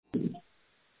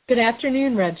Good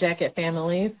afternoon, Red Jacket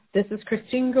families. This is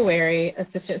Christine Guerri,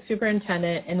 Assistant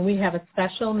Superintendent, and we have a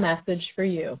special message for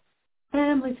you.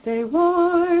 Family, stay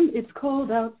warm. It's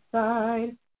cold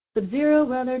outside. Sub-zero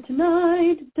weather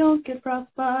tonight. Don't get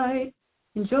frostbite.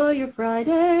 Enjoy your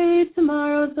Friday.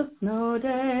 Tomorrow's a snow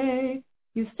day.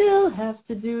 You still have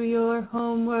to do your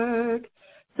homework,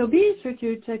 so be sure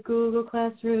to check Google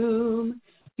Classroom.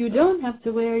 You don't have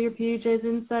to wear your PJs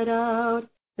inside out.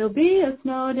 There'll be a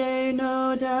snow day,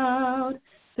 no doubt.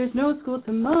 There's no school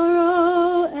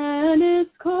tomorrow, and it's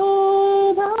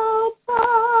cold out.